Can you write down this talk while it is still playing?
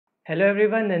Hello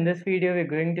everyone, in this video we're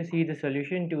going to see the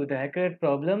solution to the HackerEarth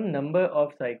problem, number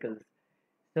of cycles.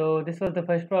 So this was the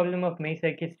first problem of May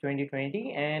 2nd,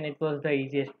 2020, and it was the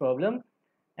easiest problem,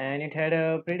 and it had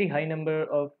a pretty high number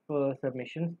of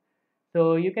submissions.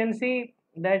 So you can see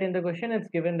that in the question it's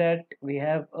given that we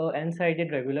have a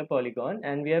n-sided regular polygon,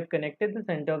 and we have connected the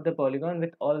center of the polygon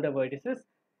with all the vertices,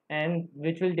 and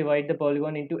which will divide the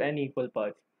polygon into n equal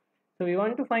parts. So we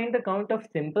want to find the count of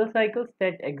simple cycles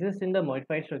that exist in the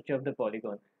modified structure of the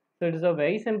polygon. So it is a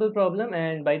very simple problem,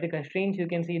 and by the constraints you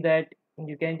can see that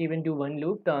you can't even do one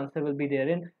loop. The answer will be there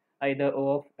in either O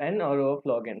of n or O of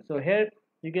log n. So here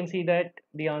you can see that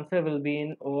the answer will be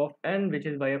in O of n, which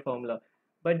is by a formula.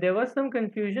 But there was some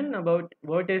confusion about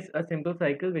what is a simple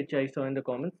cycle, which I saw in the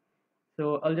comments.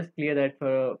 So I'll just clear that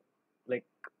for like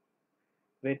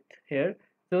with here.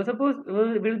 So suppose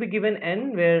we'll be given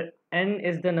n, where n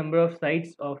is the number of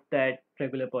sides of that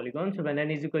regular polygon. So when n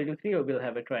is equal to 3, we'll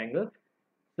have a triangle.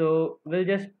 So we'll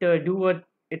just do what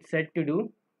it's said to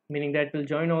do, meaning that we'll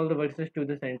join all the vertices to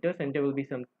the center. Center will be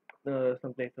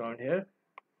someplace around here.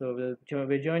 So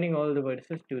we're joining all the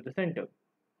vertices to the center.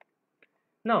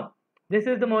 Now this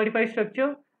is the modified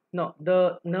structure. Now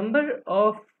the number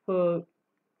of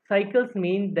cycles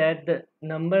mean that the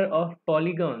number of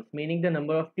polygons, meaning the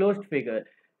number of closed figure.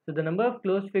 So the number of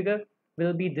closed figure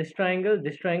will be this triangle,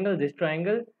 this triangle, this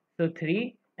triangle, so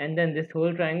 3, and then this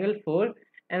whole triangle 4,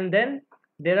 and then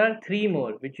there are 3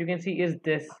 more, which you can see is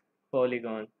this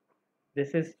polygon.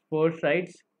 This is 4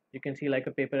 sides, you can see like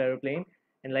a paper aeroplane,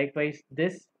 and likewise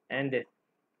this and this.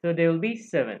 So there will be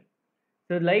 7.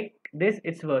 So like this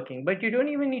it's working, but you don't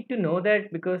even need to know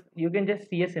that, because you can just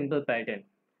see a simple pattern.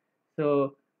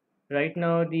 So right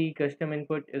now the custom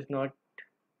input is not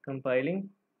compiling,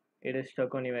 it is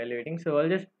stuck on evaluating. So I'll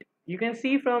just, you can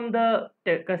see from the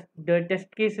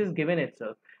test case is given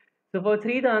itself. So for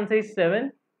 3 the answer is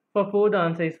 7, for 4 the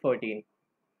answer is 14.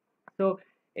 So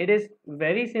it is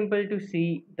very simple to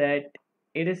see that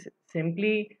it is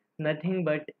simply nothing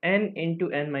but n into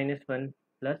n minus 1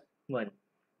 plus 1. So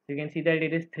you can see that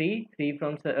it is 3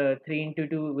 from 3 into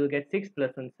 2 will get 6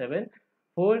 plus 1 7,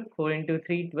 4 into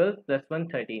 3 12 plus 1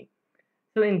 13.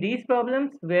 So in these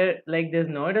problems where like there's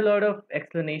not a lot of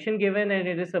explanation given and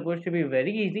it is supposed to be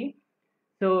very easy,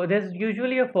 so there's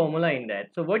usually a formula in that.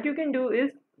 So what you can do is,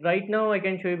 right now I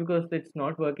can show you because it's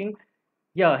not working.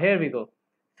 Yeah, here we go.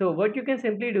 So what you can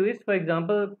simply do is, for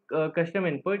example, custom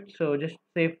input, so just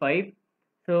say 5.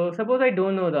 So suppose I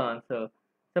don't know the answer.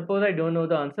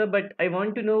 But I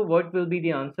want to know what will be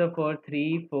the answer for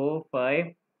 3, 4, 5,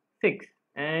 6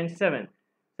 and 7.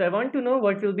 So I want to know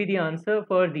what will be the answer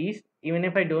for these. Even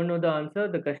if I don't know the answer,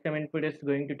 the custom input is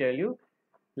going to tell you,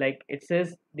 like it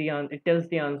says it tells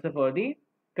the answer for the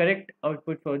correct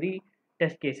output for the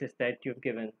test cases that you've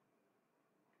given.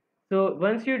 So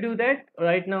once you do that,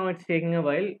 right now it's taking a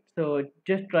while, so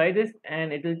just try this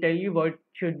and it will tell you what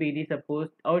should be the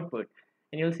supposed output,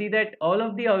 and you'll see that all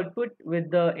of the output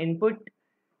with the input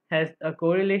has a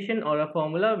correlation or a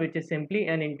formula which is simply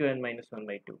n into n minus 1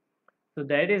 by 2. So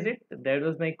that is it, that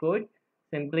was my code.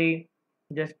 Simply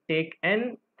just take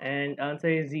n and answer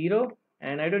is 0,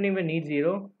 and I don't even need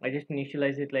 0, I just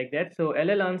initialize it like that. So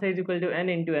LL answer is equal to n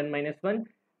into n minus 1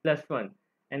 plus 1,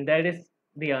 and that is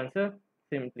the answer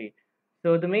simply.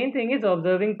 So the main thing is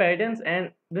observing patterns,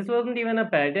 and this wasn't even a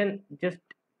pattern. Just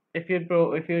if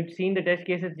you'd seen the test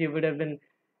cases, you would have been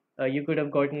you could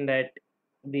have gotten that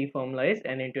the formula is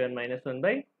n into n minus 1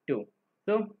 by 2.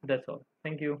 So that's all.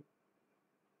 Thank you.